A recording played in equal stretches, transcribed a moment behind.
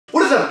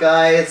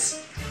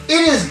guys? It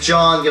is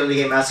John, giving the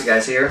Game Master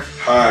guys here.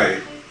 Hi.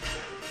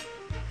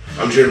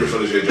 I'm Jeremy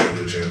from the J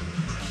Jeremy channel.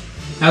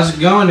 How's it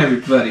going,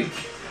 everybody?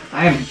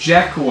 I am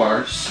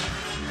Jaguars.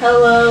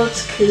 Hello,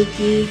 it's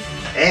Kooky.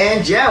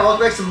 And yeah,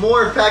 welcome back to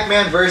more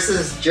Pac-Man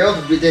versus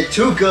Gerald. We did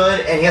too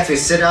good, and he has to be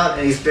sit out,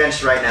 and he's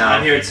benched right now.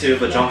 I'm here too,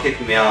 but John kicked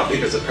me out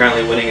because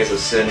apparently winning is a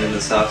sin in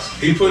this house.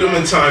 He put him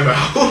in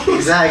timeout.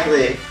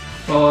 Exactly.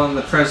 Well, in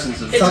the presence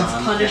of It's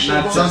John,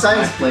 punishable. not just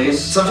my place.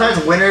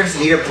 Sometimes winners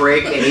need a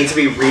break and need to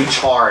be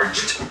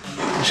recharged.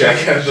 Jack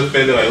had to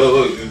defend it like,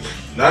 look,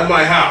 not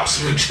my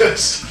house, but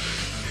just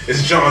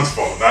it's John's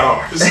fault, not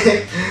ours.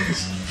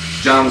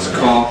 John's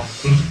call.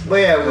 But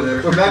yeah,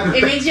 we're back.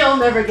 It means you'll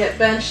never get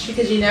benched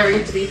because you never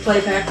get to play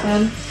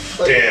Pac-Man.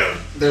 Damn.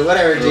 Dude,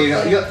 whatever, dude.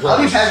 I'll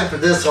be passionate for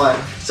this one.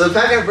 So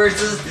Pac-Man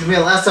versus is gonna be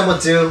the last time we'll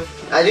do.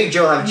 I think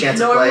Joe will have a chance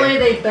to play. Normally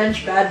they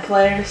bench bad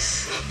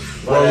players.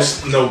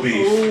 Roast, no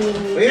beef.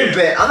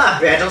 I'm not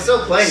benched. I'm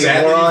still playing, you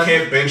Sadly, moron. you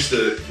can't bench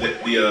the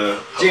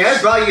Gee,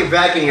 I brought you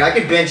back in here. I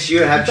could bench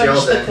you and have Bench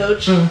Joe the then.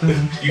 coach.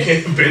 You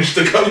can't bench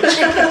the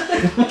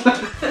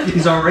coach.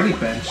 He's already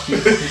benched.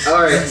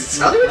 Alright,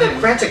 I'll do the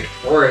Frantic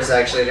Forest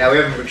actually. Now we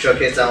haven't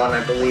showcased that one,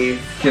 I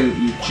believe. Can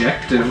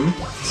eject him.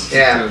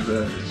 Yeah.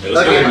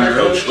 Let's make him our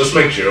coach. Let's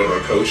make Joe our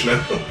coach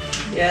now.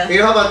 Yeah. You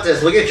know, how about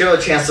this? We'll give Joe a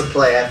chance to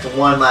play after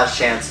one last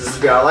chance. This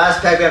is our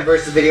last Pac-Man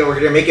versus video. We're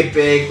gonna make it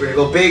big. We're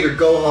gonna go big or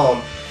go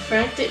home.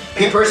 Frantic.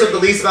 The person with the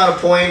least amount of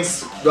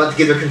points will have to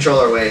give their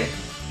controller away.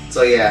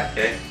 So yeah,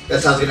 Okay.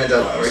 that's how it's gonna end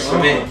up. Works for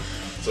me.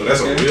 So that's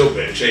a real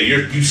bench. Hey,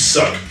 you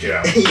suck. Get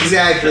out.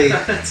 Exactly.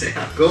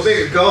 Go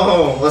big or go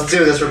home. Let's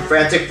do this for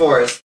Frantic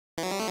Forest.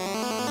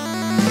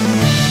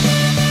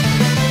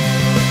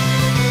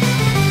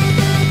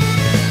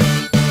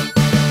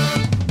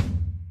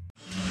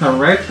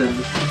 Alright then.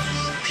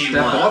 Team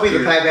Step one. I'll be the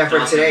Here. Pac-Man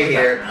for today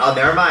here. Oh,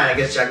 never mind. I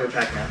guess Jack with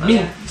Pac-Man.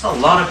 It's a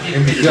lot of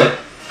people Here we today. go.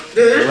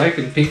 Dude, I like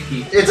and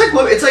Pinky.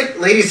 it's like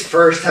ladies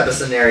first type of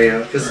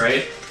scenario. Cause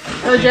Right?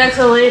 Oh, Jack's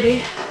a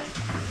lady.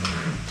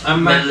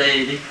 I'm My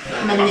lady.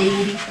 My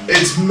lady.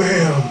 It's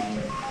ma'am.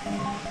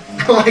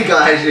 oh my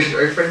gosh,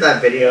 you're referring to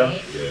that video.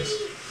 Yes.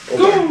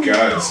 Oh my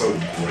god, it's so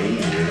green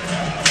here.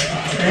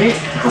 Right?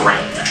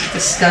 Great.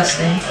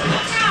 Disgusting.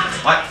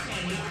 What?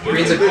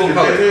 Green's a cool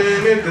color.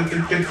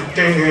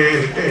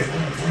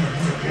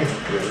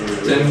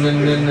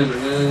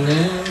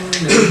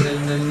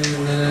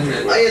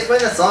 Oh yeah, it's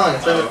playing that song.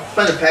 It's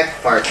playing the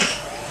Pac part.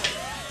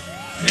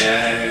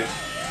 Yeah,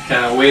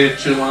 kind of waited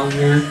too long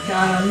here.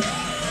 Got him.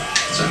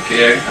 It's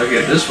okay, I'll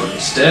get this one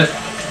instead.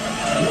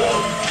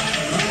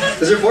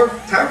 Is there 4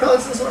 power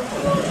pellets in this one?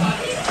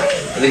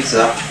 I think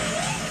so.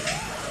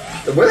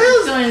 Where the hell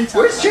is... Going to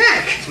Where's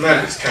Jack? This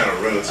map is kind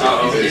of relative.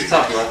 Oh, he's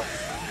top left.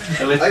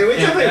 Oh, wait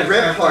till I play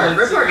Red Park.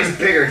 Red Park is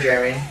bigger,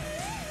 Jeremy.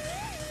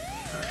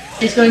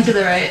 He's going to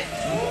the right.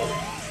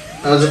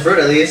 Oh, there's a fruit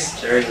at least.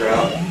 Cherries are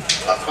out.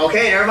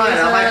 Okay, never mind.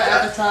 He's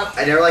at the I top.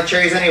 never like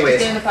cherries He's anyways.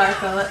 getting the power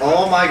pellet.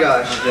 Oh my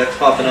gosh. Jack's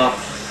popping off.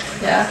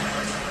 Yeah.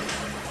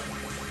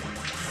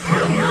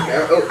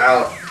 Oh,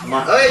 ow. Come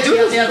on. Oh yeah, do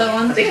The this. other I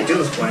one. think I do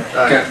this point.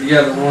 Alright. Got the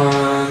other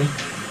one.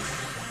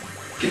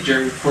 Get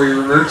Jeremy before he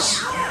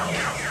reverts.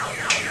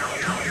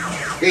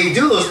 Yeah, you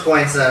do lose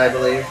points then, I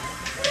believe.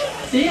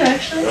 Do you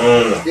actually?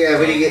 Yeah,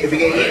 if we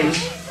get eaten.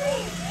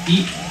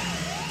 Eat.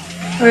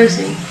 Where is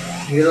he?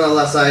 He's on the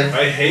left side.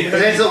 I hate But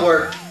then it. still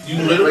work. You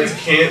literally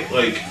can't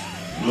like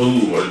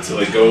move or to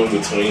like go in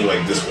between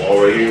like this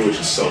wall right here, which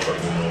is so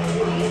fucking annoying.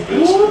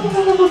 What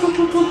a little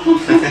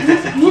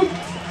bitch.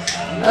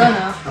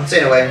 Oh I'm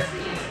staying away.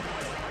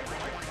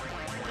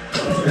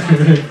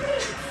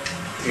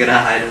 You're gonna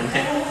hide in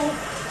there.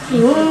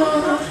 no.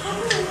 Whoa.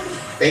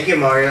 Thank you,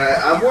 Mario.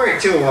 I'm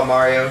worried too about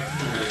Mario.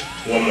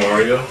 One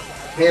Mario.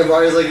 Hey,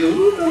 Mario's like,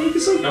 ooh, I'm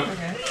looking so good.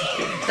 Okay.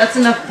 That's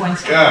enough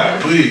points.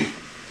 God, please.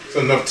 It's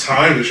enough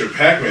time to show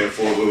Pac-Man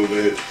for a little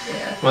bit.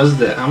 Yeah. What's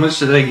that? How much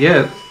did I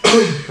get?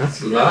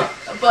 That's a lot.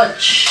 A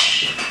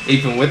bunch.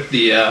 Even with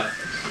the I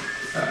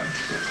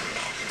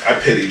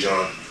pity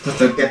John. with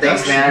the Yeah,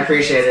 thanks, man. I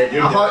appreciate it.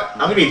 You're I'm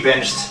gonna be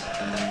benched.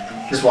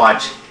 Just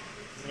watch.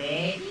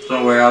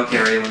 Don't worry, I'll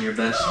carry you when you're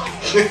benched.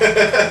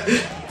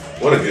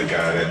 What a good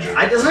guy that joke.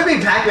 I just want to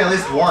be Pac-Man at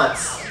least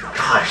once.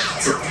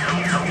 Gosh.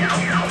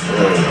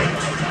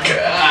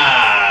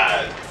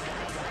 God.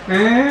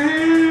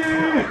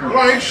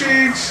 White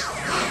sheets.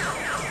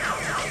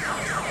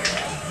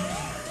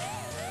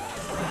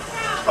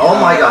 Oh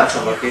my gosh.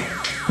 I'm lucky.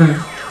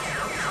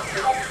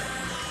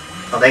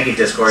 Oh, thank you,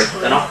 Discord.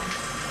 Then I'll.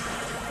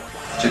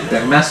 check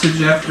that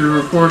message after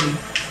recording.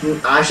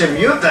 I should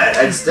mute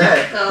that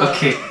instead. Oh,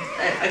 Okay.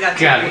 I got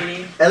Got too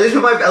greedy. At least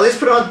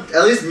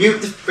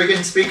mute the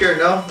freaking speaker.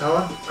 No, no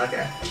one.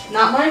 Okay.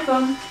 Not my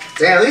phone.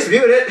 Yeah, at least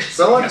mute it.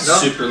 Someone. Got No.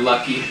 super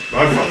lucky.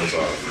 My phone is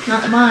off.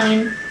 Not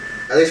mine.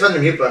 At least find the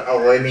mute button. Oh,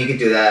 well, I mean, you can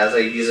do that. It's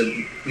like use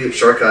a mute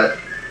shortcut,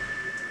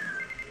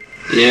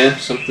 Yeah,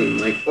 something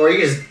like or you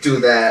can just do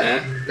that.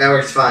 that. That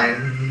works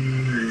fine.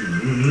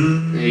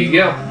 There you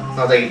go.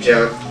 Oh, thank you,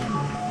 Joe.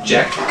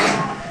 Jack.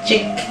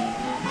 Chick.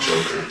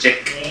 Joker.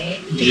 Chick.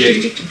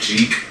 Jake.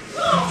 Jeek.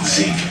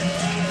 Zeke.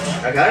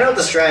 I gotta know what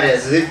the strat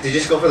is. Did you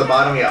just go for the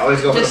bottom? Yeah, always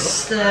go for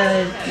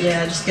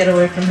Yeah, just get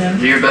away from him.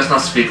 Do your best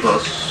not to be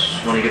close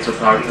when he gets a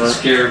power pellet.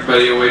 Scare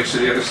everybody away to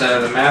the other side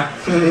of the map.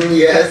 the...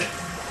 Yes.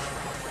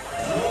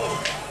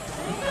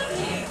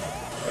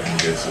 I can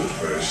get to it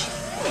first.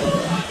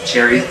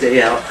 Cherry's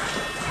day out.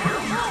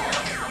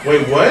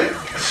 Wait, what?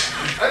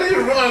 I didn't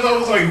even realize I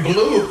was like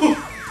blue.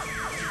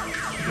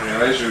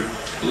 Your eyes are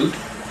blue.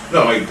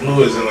 No, like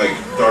blue is in like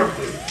dark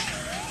blue.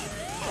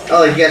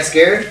 Oh, like you got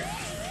scared?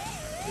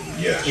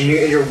 Yes. And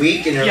you're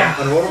weak and you're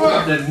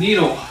unrollable? The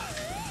needle.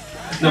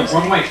 No,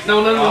 wrong way. No.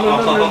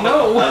 Oh,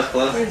 That was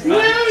close. Where's he?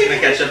 Gonna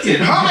catch up to you.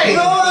 Hi!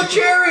 No, the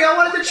cherry! I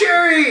wanted the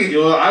cherry!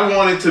 Yo, I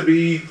wanted to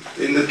be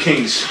in the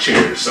king's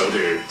chair, so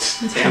there.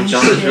 Damn,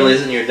 Johnson really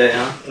isn't your day,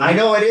 huh? I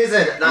know it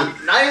isn't. Not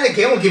even the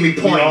game will give me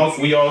points.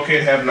 We all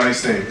can't have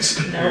nice things.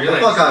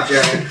 Fuck off,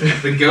 Jeremy.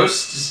 The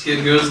ghost just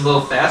goes a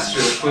little faster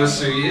the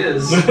closer he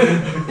is.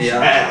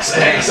 Yeah.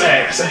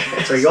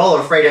 Ass. So y'all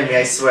are afraid of me,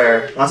 I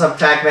swear. Once I'm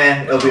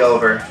Pac-Man, it'll be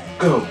over.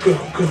 Go.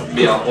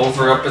 Be all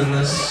over up in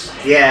this.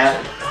 Yeah.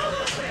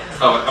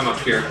 Oh, I'm up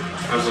here.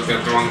 I was looking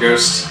at the wrong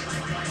ghost.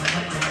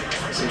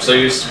 I'm so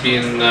used to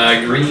being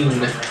green.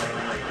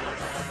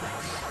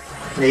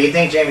 Yeah, you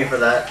thank Jamie for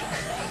that.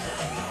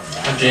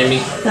 I'm Jamie.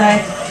 Hi.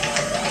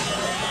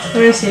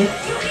 Where is he?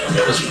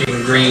 Just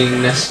being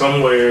green.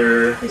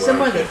 Somewhere. He's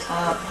somewhere at the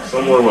top.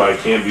 Somewhere where I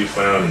can't be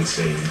found and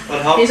seen.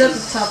 What helps He's up at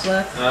is the top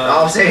left.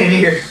 Oh, I'm sitting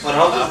here. What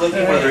helps is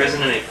looking where there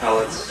isn't any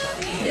pellets.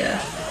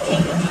 Yeah.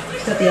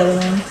 He's got the other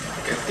one.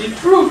 Get the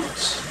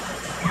fruits.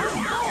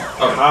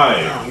 Oh,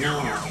 Hi.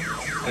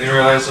 I didn't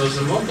realize I was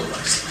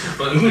immobilized.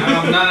 But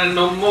now I'm not in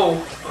no more.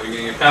 Oh, you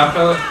getting a power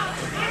pellet?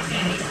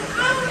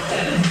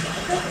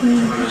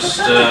 I'm just,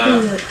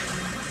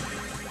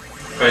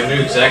 if I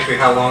knew exactly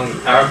how long the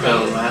power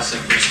pellet lasts, I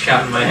could just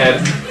count in my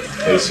head.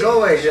 Hey, sir. Go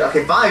away.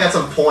 Okay, fine. I got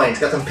some points.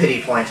 Got some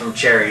pity points from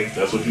Cherry.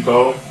 That's what you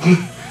call him?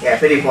 Yeah,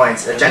 pity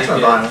points. Jack's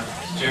on the bottom.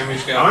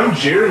 Jeremy's got. I'm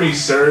Jeremy,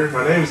 sir.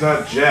 My name's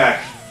not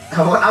Jack.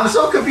 I'm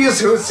so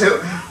confused who's who.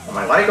 I'm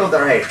like, why do you go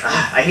there? Right?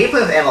 I hate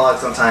playing with analog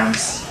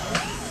sometimes.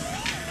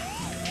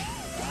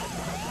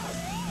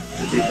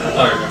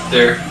 Oh, you're up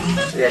there.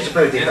 Yeah, I should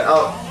play with defense.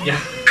 Oh. Yeah.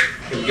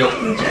 Here we go.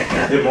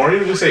 Did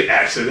Mario just say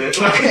accident?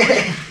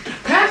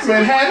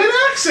 Pac-Man had an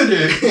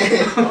accident!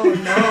 Oh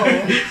no.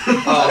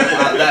 Oh,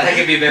 that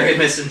could be very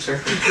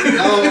misinterpreted.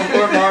 No,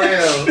 poor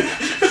Mario.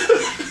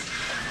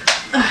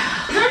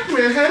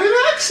 Pac-Man had an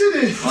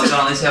accident! Well, so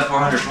at least have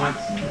 400 points.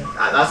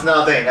 That's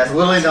nothing. That's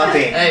literally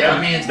nothing. Hey,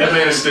 I mean, it's That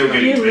man is still You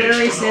getting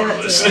literally bitched say that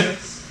regardless. to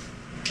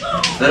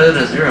us. better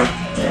than a 0.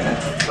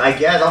 Yeah. I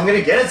guess I'm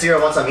gonna get a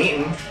 0 once I'm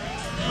eating.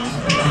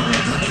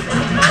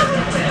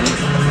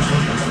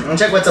 I'm gonna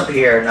check what's up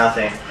here.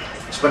 Nothing.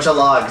 Just a bunch of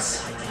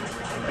logs.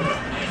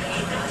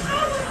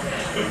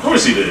 Of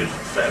course he did,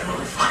 fat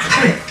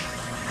motherfucker.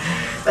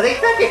 I think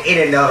Pac-Man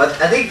ate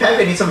enough. I think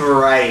Pac-Man needs some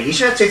variety. He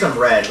should have taken some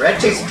red.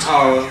 Red's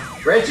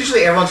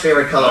usually everyone's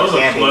favorite color. That was a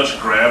Candy. clutch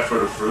grab for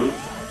the fruit.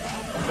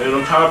 Hey,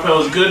 them power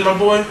pellets good, my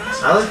boy?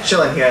 I was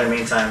chilling here in the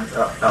meantime.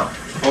 Oh.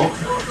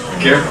 Oh,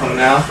 careful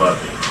now.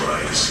 Fucking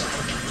Christ.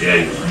 Yeah,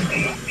 you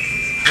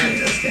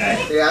This guy.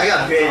 Yeah, I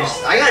got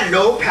binged. I got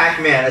no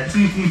Pac-Man.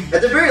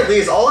 At the very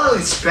least, I'll at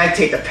least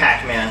spectate the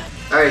Pac-Man.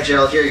 Alright,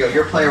 Gerald, here you go.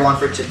 You're player 1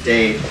 for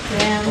today.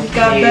 Damn,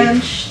 got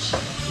benched.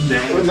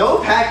 With no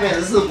Pac-Man,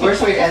 this is the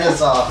worst way to end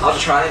this off. I'll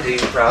try and do you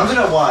I'm proud.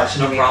 gonna watch.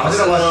 No promises.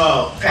 I'm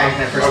gonna watch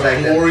Pac-Man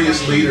perspective.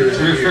 glorious leaders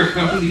in here.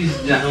 He's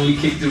down, we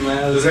kicked him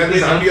out. Does that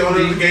mean I'm the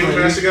owner of the Game of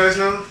Master guys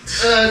now?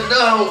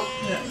 No.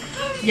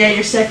 Yeah,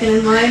 you're second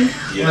in line.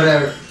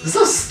 Whatever. This is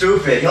so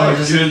stupid. Y'all are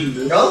just.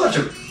 Y'all are a bunch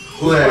of.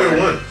 Who's player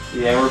 1?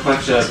 Yeah, we're a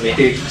bunch of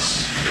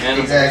pigs. And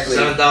Exactly.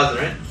 7,000,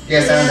 right?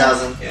 Yeah,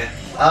 7,000.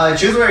 Yeah.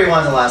 Choose where you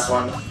want the last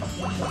one.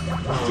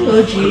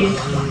 OG.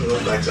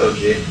 Go back to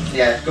OG.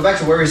 Yeah, go back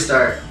to where we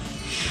start.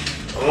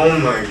 Oh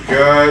my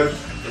god.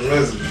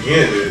 Let's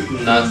get it.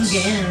 Nuts.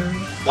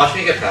 Again. Watch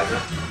me get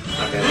Pac-Man.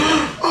 Okay.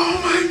 Oh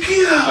my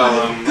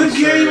god. The I'm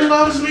game sorry.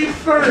 loves me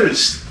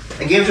first.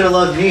 The game should have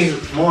loved me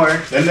more.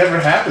 That never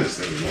happens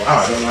to me.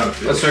 Wow, I don't know how to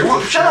feel. Let's start.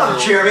 Well, shut up,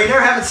 Jeremy. It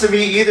never happens to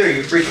me either,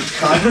 you freaking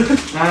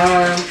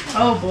cunt.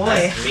 Oh boy.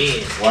 That's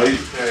mean. Why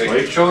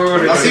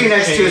Controller. I'll see you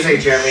next Tuesday,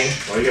 Jeremy.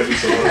 Why you gotta be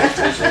so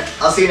hard?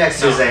 I'll see you next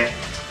Tuesday.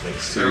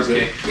 Next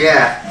Tuesday? Okay.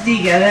 Yeah. Do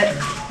you get it?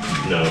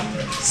 No.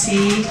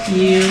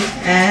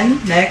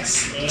 CUN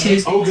next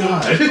Tuesday. Oh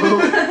god.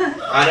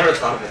 I never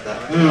thought of it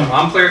that way.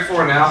 I'm player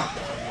 4 now.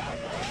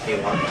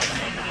 You won.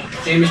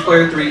 Jamie's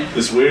player 3.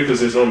 It's weird because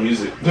there's no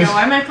music. Yeah,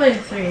 why am I playing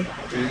 3? We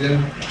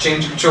didn't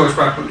change the controllers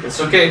properly. It's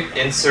okay.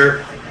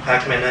 Insert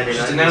Pac-Man 99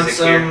 Just announce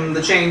music here.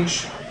 the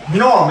change.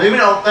 No, leave it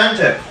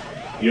authentic.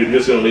 You're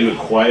just gonna leave it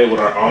quiet with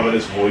our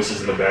ominous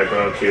voices in the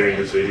background carrying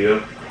this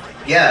video?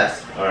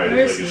 Yes. Alright,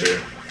 Where just is making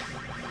sure.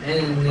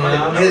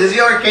 And This is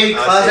the arcade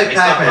classic It's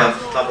top Pac-Man.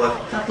 left. Top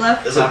left. Top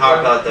left? There's a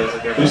power pellet there.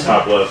 So Who's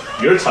top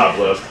left? You're top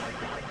left.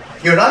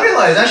 You're not gonna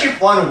lie, it's actually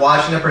fun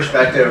watching the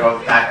perspective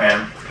of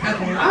Pac-Man.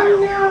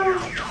 Okay.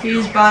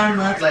 He's bottom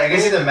left. Like, I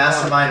guess he's the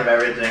mastermind of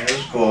everything. This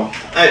is cool.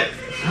 Hey,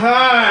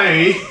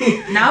 Hi!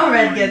 Now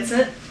Red gets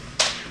it.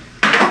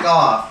 Fuck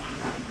off.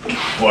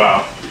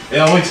 Wow. It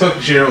only took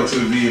Gerald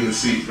to be in the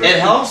seat. It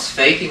helps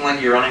faking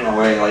like you're running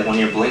away, like when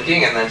you're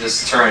blinking and then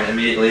just turn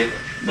immediately.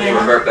 Then you Yeah.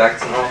 revert back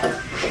to normal.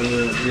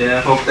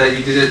 Yeah, hope that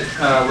you did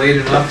it late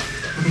enough.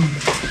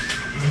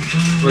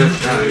 But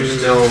you're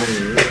still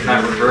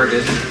not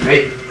reverted.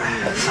 Right.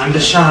 Time to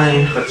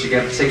shine. But you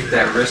gotta take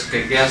that risk,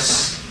 I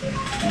guess.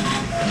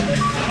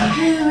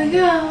 Here we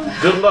go.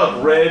 Good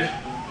luck, Red.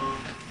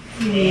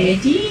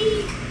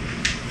 Ready?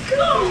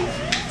 Go.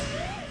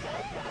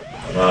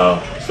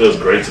 Wow, it feels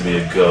great to be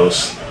a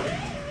ghost.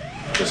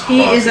 Just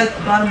He hot. is at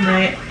the bottom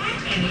right.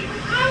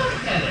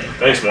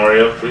 Thanks,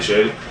 Mario.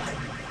 Appreciate it.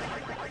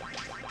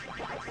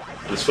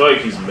 Just feel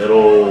like he's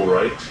middle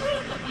right.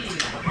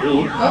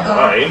 Ooh,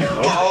 fine.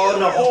 Oh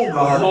no! Oh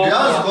god! That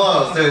was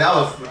close, dude. That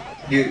was.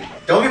 Dude,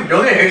 don't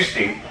get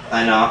hasty.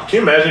 I know. Can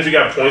you imagine if you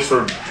got points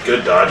for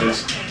good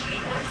dodges?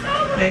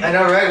 I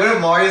know, right? What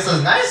if Mario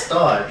says, nice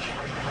dodge?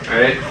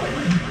 Alright.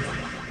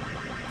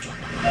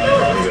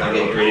 I'm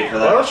getting greedy for Why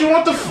that. don't you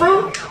want the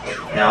fruit?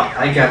 No.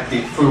 I got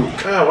the fruit.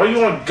 God, why do you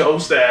want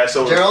ghost ass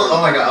over Gerald,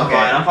 oh my god, I'm fine.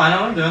 okay. I'm fine. I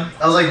know what I'm doing.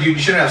 I was like, you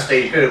shouldn't have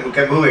stayed. You could have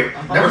kept moving.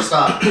 Never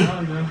stop. I know what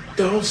I'm doing.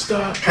 Don't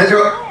stop. Can I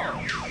throw it?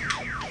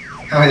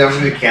 How many there was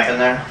gonna be camping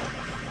there?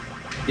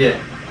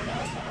 Yeah.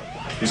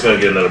 He's gonna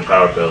get another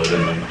power pellet, isn't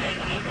he?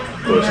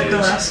 Of course he The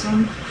is. last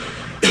one.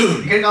 You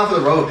could have gone for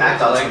the road with pack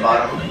dots on the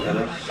bottom.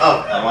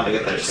 Oh, I wanted to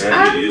get there soon.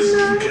 He is.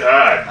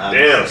 God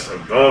damn,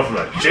 I'm going for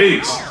my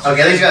cheeks.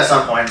 okay, at least you got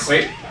some points.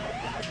 Wait.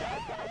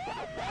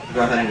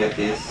 Go ahead and get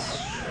these.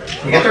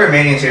 You get the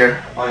remainings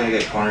here. I'm gonna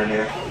get cornered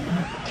here.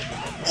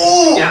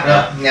 Oh!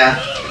 Yeah.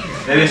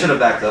 Yeah. Maybe I should have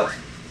backed up.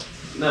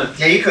 No,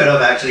 Yeah, you could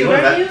have actually.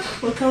 What are you?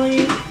 What color are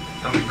you?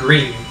 I'm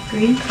green.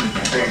 Green?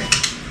 Okay.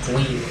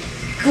 Green.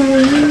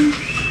 Green.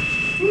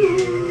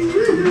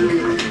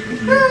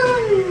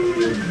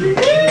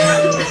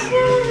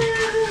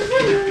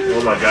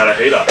 Oh my god, I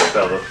hate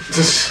acapella.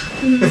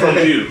 From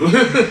you.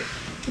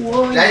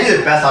 Whoa. I do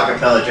the best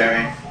acapella,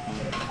 Jeremy.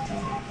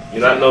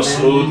 You're not no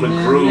smooth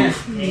McGroove.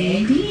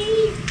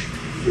 Ready?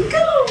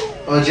 Go!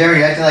 Well, Jeremy,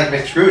 you're acting like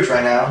Mick Scrooge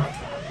right now.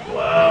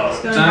 Wow.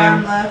 Go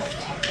Time. bottom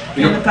left.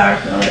 And the power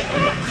pellet.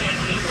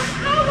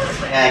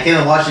 Yeah, I came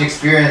and watched an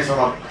experience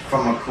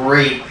from a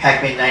great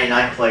Pac-Man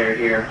 99 player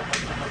here.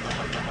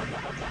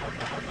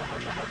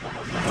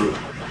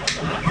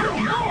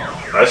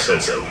 I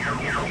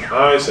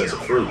sense a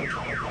fruit.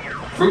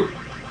 Fruit.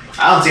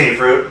 I don't see any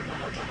fruit.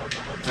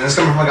 And this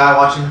coming from a guy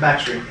watching the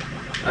back stream.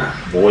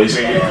 Boys.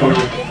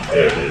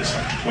 There it is.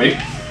 Wait.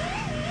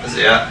 Is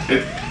it? Yeah.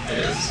 It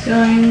is.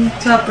 Going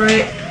top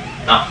right.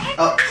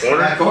 Oh, Corner?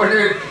 back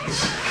corner.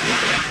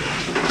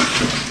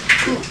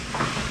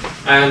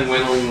 And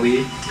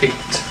willingly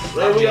picked.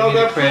 Well, we all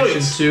got Crash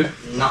points. into.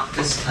 Not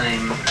this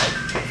time.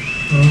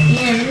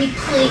 Yeah, let me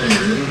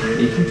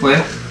play. You can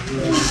play.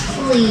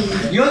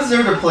 Please. You don't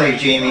deserve to play,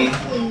 Jamie.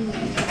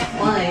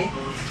 Why?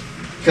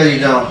 Because you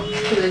don't.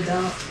 Because I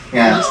don't. I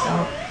Yeah. just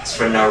don't. It's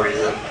for no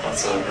reason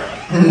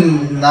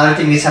whatsoever. Not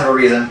everything needs to have a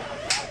reason.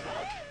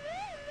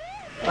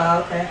 Wow,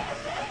 okay.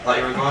 Thought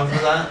you were going for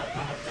that?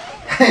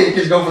 You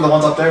just go for the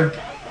ones up there.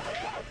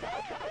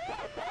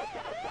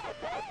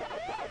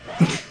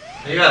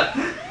 You got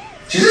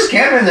She's just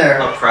camping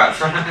there. oh crap.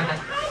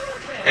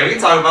 Hey, we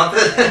can talk about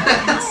this.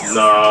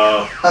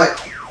 Nah.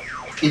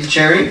 Eat the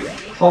cherry.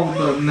 Hold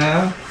up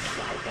now.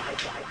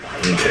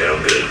 Okay,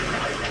 I'm good.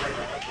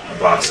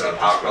 Box Got a up.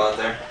 power pellet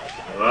there.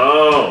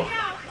 Oh.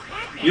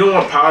 You don't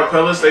want power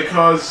pellets? They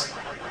cause,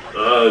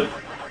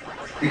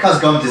 Because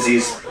gum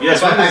disease.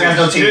 yes, That's why Pac-Man has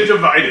no teeth.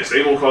 gingivitis.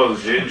 They will cause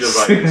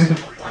gingivitis.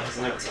 Why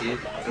doesn't have teeth?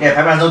 Yeah,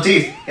 Pac-Man has no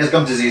teeth. He has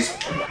gum disease.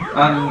 Oh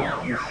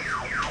my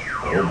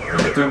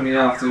god. Threw me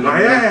off. Dude.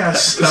 My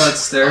ass.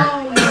 Pellets there.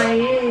 Oh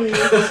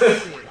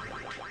my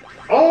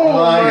Oh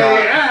my my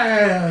god.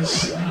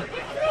 ass.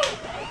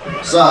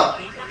 What's up?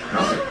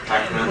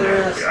 Pac-Man Where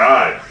there. else?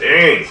 God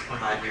dang.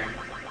 Behind here.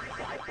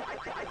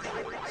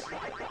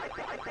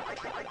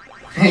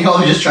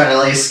 You're just trying to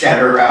like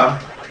scatter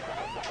around.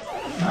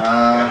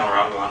 I know where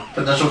I'm going.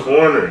 Potential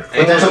Corner.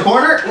 potential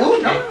corner?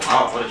 Ooh, no.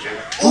 Oh, what did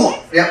you? Ooh,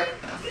 yep.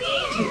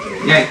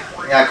 Yay.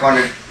 Yeah,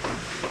 corner.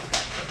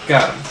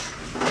 Got him.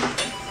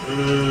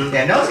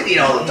 Yeah, no one's gonna eat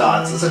all the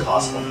dots. It's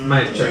impossible.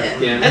 Might check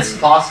again. It's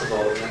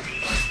possible.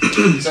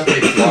 It's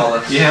pretty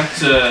flawless. You have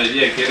to,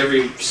 get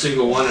every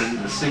single one in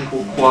a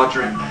single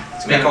quadrant.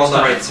 To make all the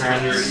right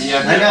turns. You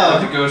have I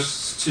know. the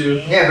ghosts too.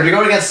 Yeah, but you're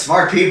going against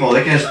smart people.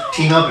 They can just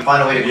team up and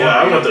find a way to Yeah,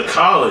 I corner went you. to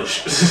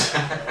college.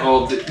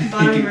 Oh, you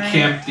Bottom can right.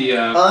 camp the.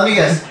 Let me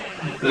guess.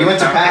 the You went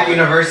to power Pac pellet.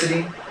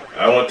 University?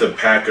 I went to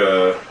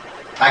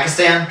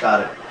Pakistan?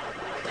 Got it.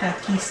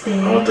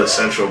 Pakistan. I went to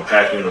Central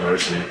Pac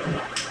University.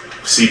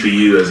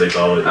 CPU as they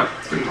call it. Oh,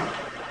 come on.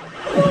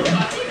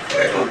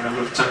 Okay, I don't have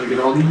enough time to get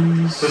all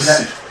these.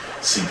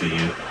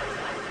 CPU.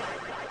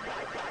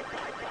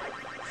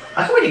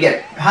 How come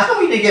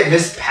we didn't get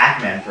Miss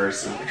Pac-Man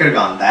first? We could have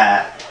gone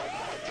that.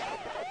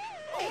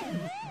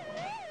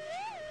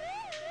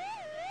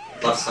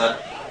 Left side.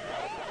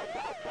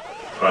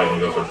 Probably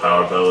gonna go for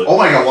power pellet. Oh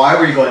my god, why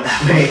were you going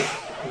that way?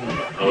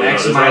 Oh, yeah,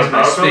 there's not a Maximize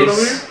my power pellet over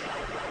space. here?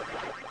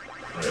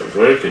 There we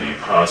Where could he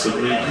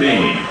possibly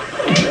be?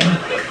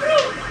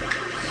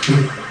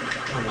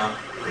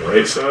 Oh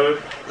Right side? no.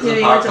 There's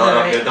a power pellet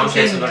up here. Don't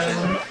chase him, don't chase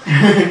him.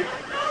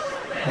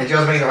 And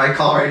Joe's making the right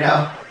call right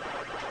now.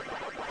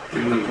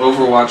 Giving them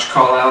Overwatch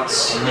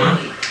callouts.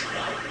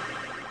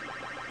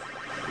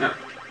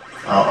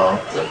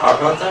 Uh-oh. Is there a power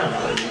pellet there?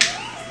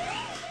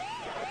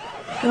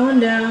 No, Going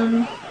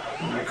down.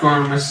 My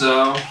corner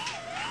myself.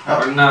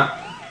 Or not.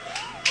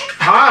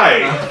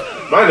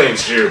 Hi! My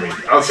name's Jeremy.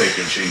 I'll take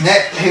your cheeks.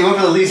 He went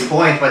for the least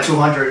point by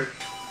 200.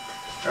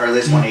 Or at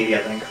least 180, I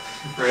think.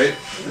 Right?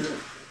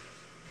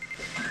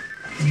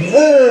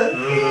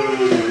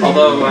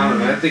 Although, I don't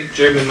know, I think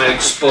Jeremy might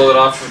explode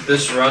off with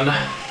this run.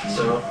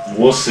 So,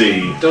 We'll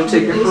see. don't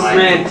take it for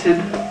granted.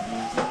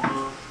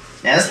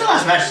 Yeah, this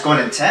last match is going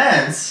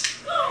intense.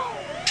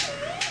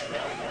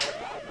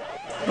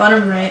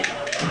 Bottom right.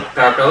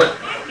 Power pellet.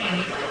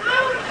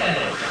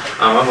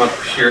 I'm up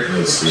here.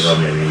 Let's see how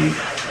many.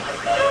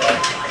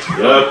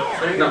 Yup.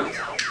 There you go.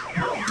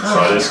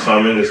 Saw this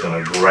coming. It's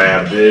gonna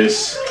grab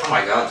this. Oh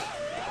my god.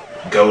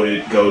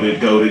 Goated.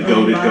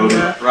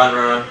 Run, run,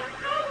 run.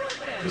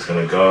 Just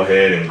gonna go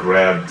ahead and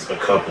grab a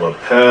couple of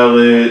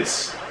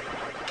pellets.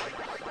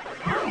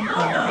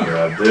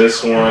 Grab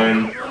this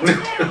one.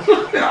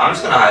 Yeah, I'm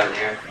just gonna hide in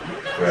here.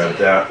 Grab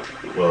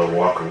that. We'll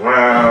walk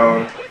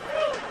around.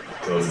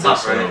 Go to It's this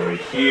tough, one right? over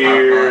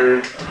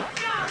here.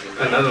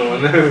 Another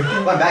one.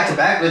 Went back to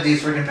back with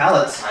these freaking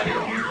pallets. I do.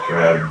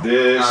 Grab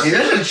this. See,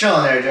 they're just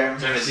chilling there, Jeremy.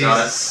 Jeremy's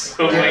got it.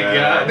 Oh my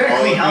god. Very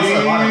clean house at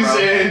the bottom, bro.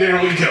 And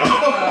there we go.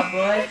 Oh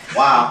boy.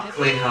 Wow.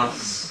 Clean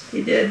house.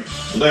 You did.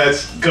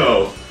 Let's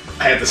go.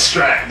 I had the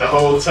strat the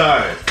whole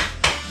time.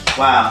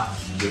 Wow.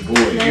 Good boy.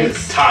 You're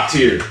Nice. top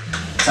tier.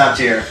 Top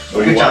tier.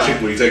 Were Good you job.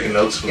 watching? Were you taking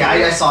notes? From Yeah,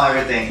 the- I saw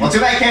everything. Well, too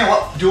bad I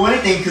can't do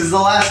anything because it's the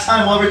last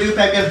time we'll ever do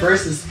Pac-Man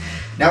versus.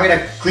 Now we're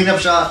gonna clean up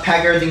shop,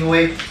 pack everything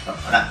away.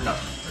 Oh, no.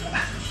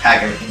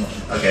 Pack everything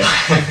away. Okay.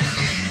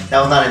 That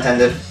was not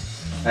intended.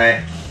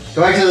 Alright.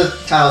 Go back to the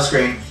tile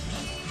screen.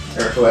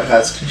 Or who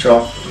has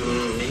control.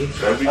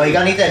 Oh, you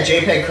gotta need that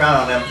JPEG crown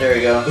on him. There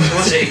you go.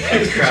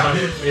 JPEG crown.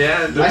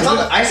 Yeah.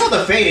 I saw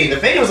the fading. The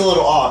fading was a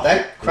little off.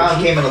 That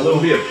crown came in a Will little.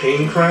 it be a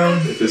pain crown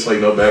if it's like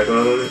no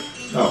background on it?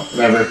 Oh,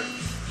 whatever.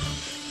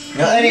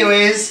 Well,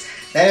 anyways,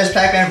 that is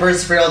Pac-Man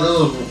vs. Fredo.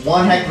 This was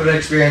one heck of an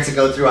experience to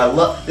go through.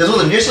 This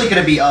was initially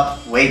going to be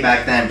up way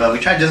back then, but we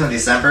tried this in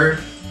December.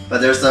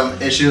 But there's some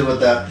issues with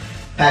the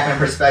Pac-Man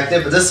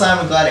perspective. But this time,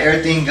 I'm glad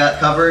everything got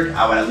covered.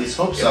 I would at least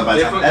hope so by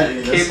the time I'm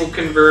editing this. Cable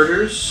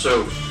converters,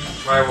 so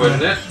why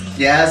wouldn't it?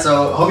 Yeah,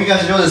 so hope you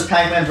guys enjoy this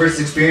Pac-Man versus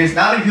experience.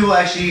 Not many people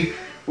actually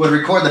would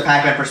record the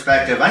Pac-Man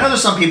perspective. I know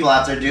there's some people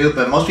out there do,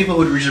 but most people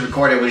who usually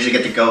record it would usually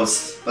get the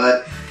ghosts.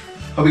 But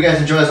hope you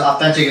guys enjoy this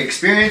authentic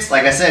experience.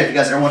 Like I said, if you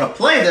guys ever want to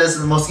play this,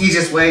 the most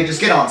easiest way,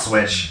 just get on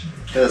Switch.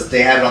 Because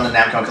they have it on the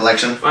Namco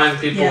collection. Find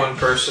people Yeah. in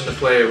person to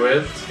play it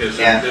with, because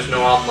Yeah. there's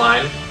no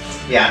online.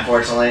 Yeah,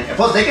 unfortunately. And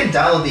plus, they can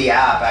download the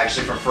app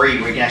actually for free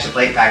where you can actually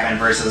play Pac-Man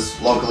versus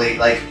locally.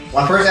 Like,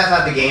 one person has to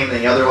have the game, and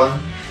the other one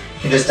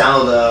can just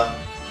download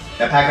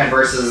the Pac-Man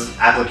versus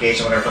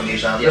application, whatever, from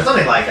each one. There's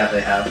something like that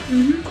they have.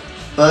 Mm-hmm.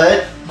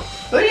 But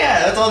yeah,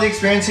 that's all the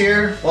experience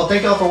here. Well,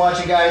 thank you all for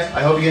watching, guys.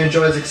 I hope you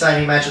enjoyed this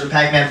exciting match of the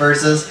Pac-Man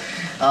versus.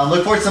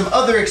 Look forward to some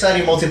other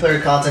exciting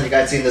multiplayer content you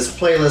guys see in this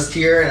playlist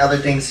here and other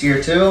things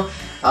here too.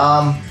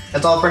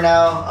 That's all for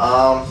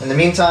now. In the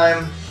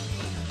meantime,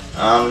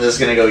 I'm just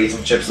gonna go eat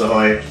some Chips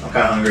Ahoy. I'm kind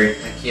of hungry.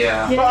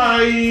 Yeah. Bye.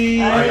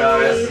 Bye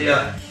guys. See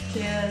ya.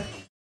 Yeah.